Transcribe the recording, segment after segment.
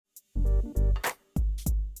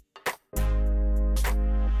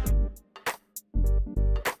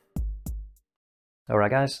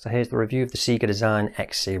Alright guys, so here's the review of the CIGA Design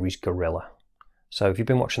X Series Gorilla. So if you've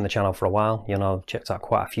been watching the channel for a while, you'll know I've checked out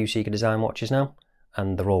quite a few CIGA Design watches now,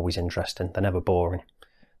 and they're always interesting, they're never boring,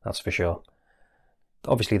 that's for sure.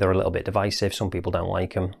 Obviously they're a little bit divisive, some people don't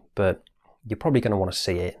like them, but you're probably going to want to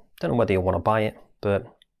see it. Don't know whether you'll want to buy it, but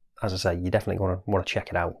as I say, you definitely want to check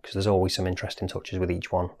it out, because there's always some interesting touches with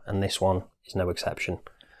each one, and this one is no exception.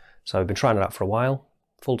 So I've been trying it out for a while.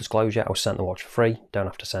 Full disclosure, I was sent the watch for free, don't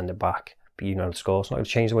have to send it back. But you know the score, it's not going to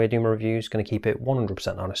change the way I do my reviews, going to keep it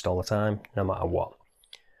 100% honest all the time, no matter what.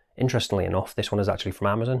 Interestingly enough, this one is actually from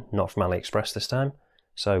Amazon, not from AliExpress this time.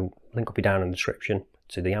 So link will be down in the description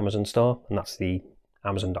to the Amazon store, and that's the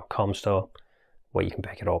Amazon.com store where you can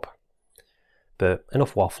pick it up. But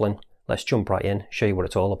enough waffling, let's jump right in, show you what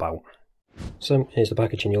it's all about. So here's the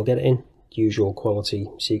packaging you'll get it in, usual quality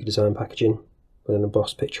CIGA Design packaging, with an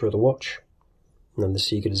embossed picture of the watch, and then the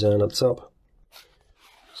CIGA Design at the top.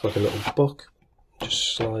 It's like a little book,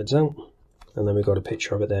 just slides out, and then we've got a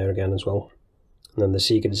picture of it there again as well. And then the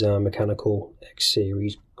CIGA Design Mechanical X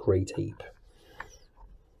Series Great Ape.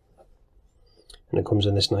 And it comes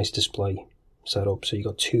in this nice display setup, so you've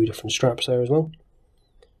got two different straps there as well.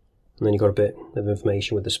 And then you've got a bit of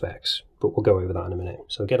information with the specs, but we'll go over that in a minute.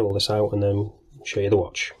 So get all this out and then show you the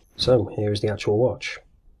watch. So here is the actual watch.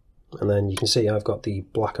 And then you can see I've got the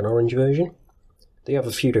black and orange version. They have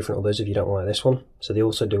a few different others if you don't like this one. So they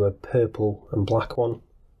also do a purple and black one.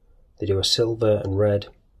 They do a silver and red.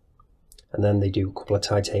 And then they do a couple of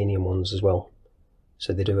titanium ones as well.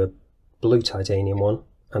 So they do a blue titanium one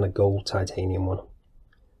and a gold titanium one.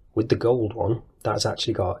 With the gold one, that's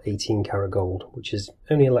actually got 18 karat gold, which is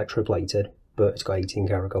only electroplated, but it's got 18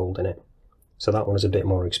 karat gold in it. So that one is a bit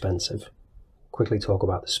more expensive. Quickly talk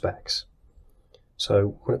about the specs.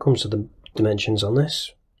 So when it comes to the dimensions on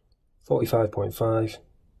this, 45.5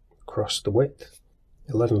 across the width,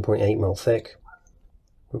 11.8mm thick,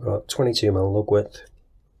 we've got 22mm lug width,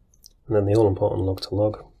 and then the all-important lug to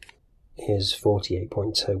lug is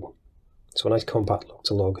 48.2. So a nice compact lug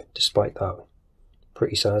to lug, despite that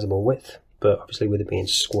pretty sizable width, but obviously with it being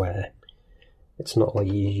square, it's not like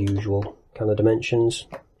your usual kind of dimensions.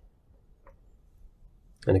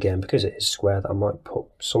 And again, because it is square, that might put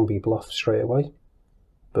some people off straight away,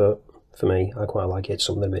 but for me, I quite like it,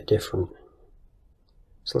 something a bit different.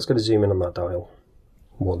 So let's go to zoom in on that dial,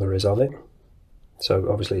 what there is of it.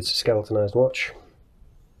 So obviously it's a skeletonized watch.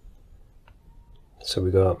 So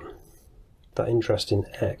we got that interesting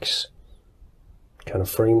X kind of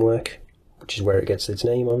framework, which is where it gets its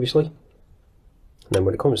name obviously. And then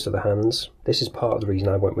when it comes to the hands, this is part of the reason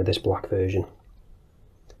I went with this black version.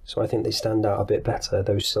 So I think they stand out a bit better,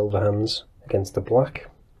 those silver hands, against the black.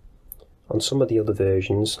 On some of the other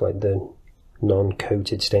versions, like the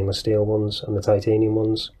non-coated stainless steel ones and the titanium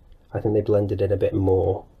ones, I think they blended in a bit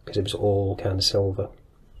more because it was all kind of silver.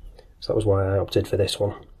 So that was why I opted for this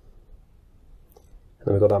one. And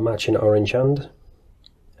then we've got that matching orange hand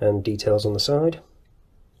and details on the side.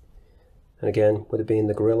 And again, with it being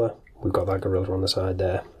the gorilla, we've got that gorilla on the side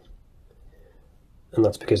there. And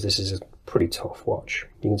that's because this is a pretty tough watch.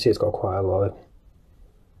 You can see it's got quite a lot of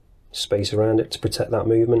space around it to protect that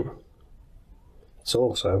movement. It's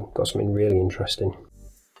also got something really interesting.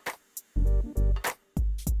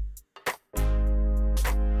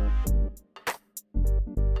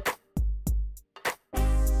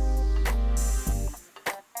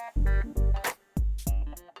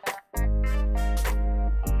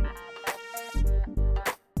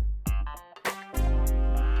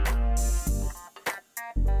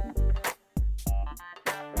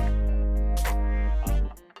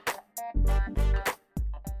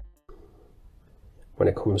 When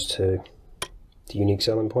it comes to the unique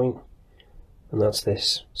selling point, and that's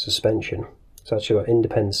this suspension. It's actually got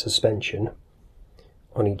independent suspension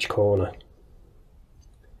on each corner,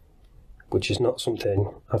 which is not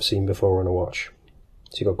something I've seen before on a watch.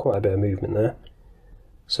 So you've got quite a bit of movement there,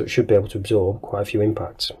 so it should be able to absorb quite a few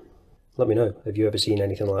impacts. Let me know, have you ever seen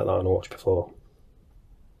anything like that on a watch before?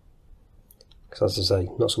 Because as I say,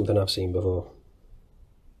 not something I've seen before.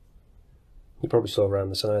 You probably saw around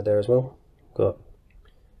the side there as well. Got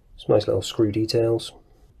some nice little screw details.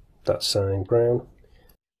 That's signed brown.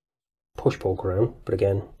 Push-pull crown, but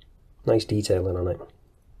again, nice detailing on it.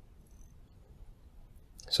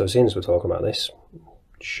 So as soon as we're talking about this,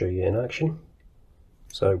 show you in action.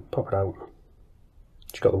 So pop it out.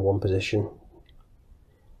 Just got the one position.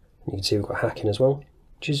 You can see we've got hacking as well,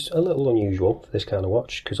 which is a little unusual for this kind of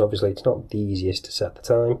watch, because obviously it's not the easiest to set the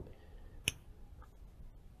time.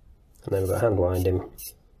 And then we've got hand winding,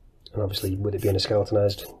 and obviously with it being a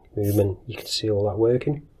skeletonized movement, you can see all that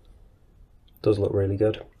working. It does look really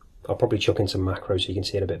good. I'll probably chuck in some macros so you can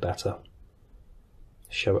see it a bit better.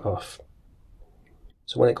 show it off.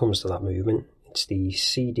 So when it comes to that movement, it's the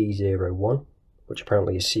CD01, which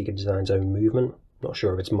apparently is CIGA Design's own movement. Not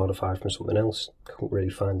sure if it's modified from something else, couldn't really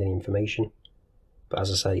find any information. But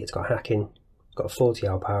as I say, it's got hacking, got a 40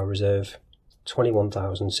 hour power reserve,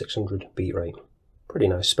 21,600 beat rate. Pretty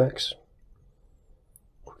nice specs.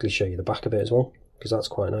 Quickly show you the back of it as well, because that's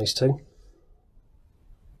quite nice too.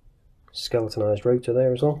 Skeletonized rotor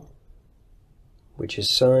there as well, which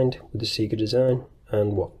is signed with the CIGA design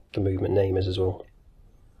and what the movement name is as well.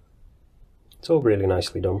 It's all really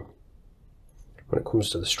nicely done. When it comes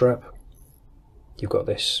to the strap, you've got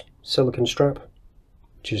this silicone strap,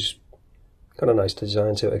 which is got a nice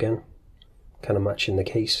design to it again, kind of matching the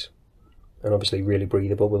case, and obviously really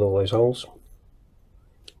breathable with all those holes.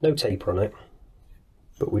 No taper on it,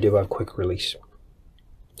 but we do have quick release,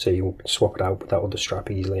 so you can swap it out with that other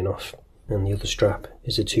strap easily enough. And the other strap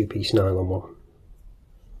is a 2-piece nylon one,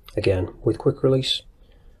 again with quick release.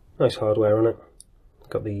 Nice hardware on it,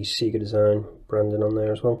 got the CIGA design branding on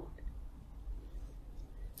there as well.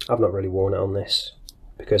 I've not really worn it on this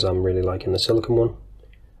because I'm really liking the silicone one,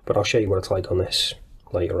 but I'll show you what it's like on this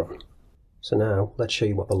later on. So now let's show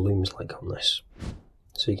you what the loom's like on this.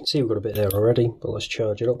 So you can see we've got a bit there already, but let's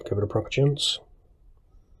charge it up, give it a proper chance.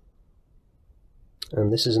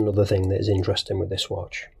 And this is another thing that is interesting with this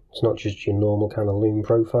watch. It's not just your normal kind of loom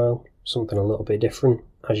profile, something a little bit different,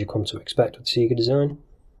 as you come to expect with CIGA design.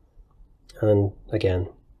 And again,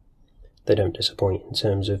 they don't disappoint in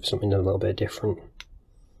terms of something a little bit different.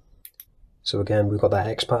 So again, we've got that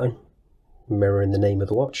X pattern, mirroring the name of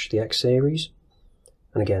the watch, the X series.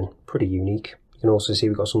 And again, pretty unique. You can also see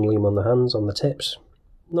we've got some loom on the hands, on the tips.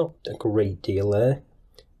 Not a great deal there,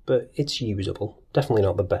 but it's usable. Definitely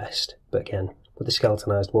not the best, but again, with the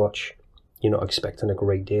skeletonized watch, you're not expecting a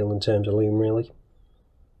great deal in terms of loom really.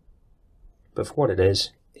 But for what it is,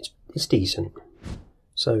 it's decent.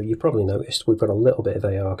 So you've probably noticed we've got a little bit of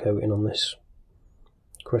AR coating on this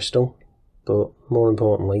crystal, but more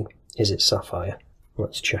importantly, is it sapphire?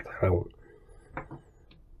 Let's check that out.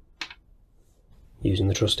 Using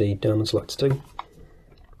the trusty Diamond Selector 2.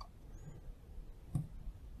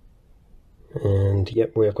 And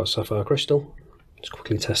yep, we have got sapphire crystal. Let's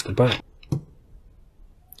quickly test the back.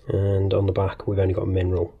 And on the back we've only got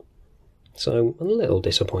mineral. So a little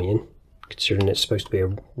disappointing, considering it's supposed to be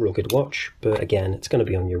a rugged watch, but again, it's going to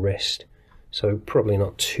be on your wrist, so probably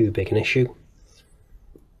not too big an issue.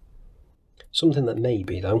 Something that may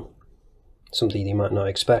be though, something you might not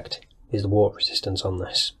expect, is the water resistance on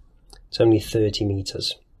this. It's only 30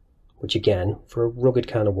 meters, which again, for a rugged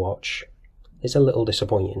kind of watch, is a little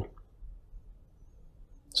disappointing.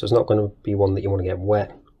 So it's not going to be one that you want to get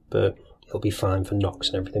wet, but it'll be fine for knocks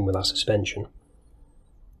and everything with that suspension.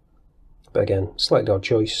 But again, slightly odd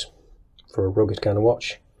choice for a rugged kind of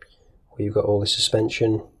watch, where you've got all this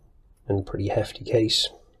suspension and a pretty hefty case,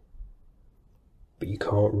 but you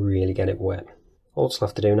can't really get it wet. All it's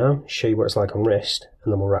left to do now is show you what it's like on wrist,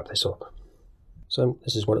 and then we'll wrap this up. So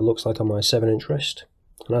this is what it looks like on my 7-inch wrist,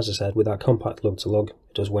 and as I said, with that compact lug to lug,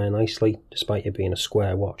 it does wear nicely, despite it being a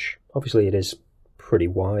square watch. Obviously it is pretty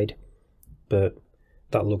wide, but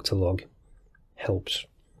that lug to lug helps.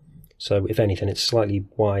 So if anything, it's slightly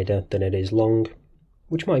wider than it is long,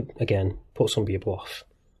 which might, again, put some people off.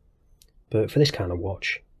 But for this kind of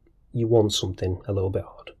watch, you want something a little bit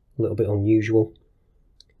odd, a little bit unusual.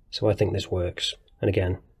 So I think this works. And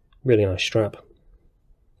again, really nice strap,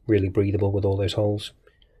 really breathable with all those holes.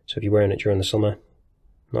 So if you're wearing it during the summer,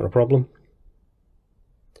 not a problem.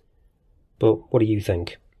 But what do you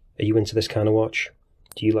think? Are you into this kind of watch?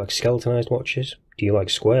 Do you like skeletonized watches? Do you like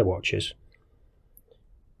square watches?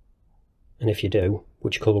 And if you do,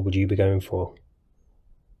 which colour would you be going for?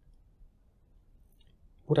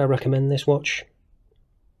 Would I recommend this watch?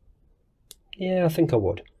 Yeah, I think I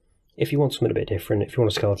would. If you want something a bit different, if you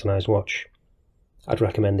want a skeletonized watch, I'd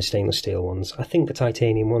recommend the stainless steel ones. I think the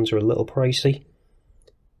titanium ones are a little pricey,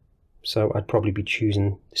 so I'd probably be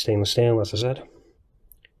choosing the stainless steel, as I said.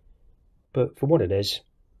 But for what it is,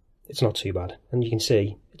 it's not too bad, and you can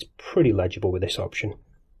see it's pretty legible with this option.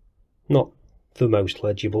 Not the most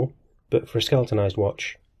legible, but for a skeletonized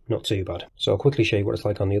watch, not too bad. So I'll quickly show you what it's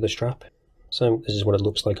like on the other strap. So this is what it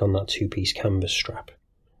looks like on that 2-piece canvas strap.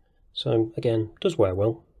 So again, does wear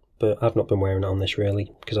well, but I've not been wearing it on this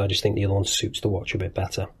really, because I just think the other one suits the watch a bit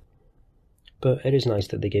better. But it is nice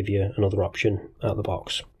that they give you another option out of the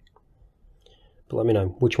box. But let me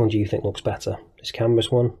know, which one do you think looks better? This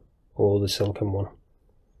canvas one, or the silicone one?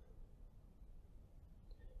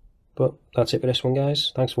 But that's it for this one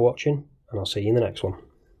guys, thanks for watching, and I'll see you in the next one.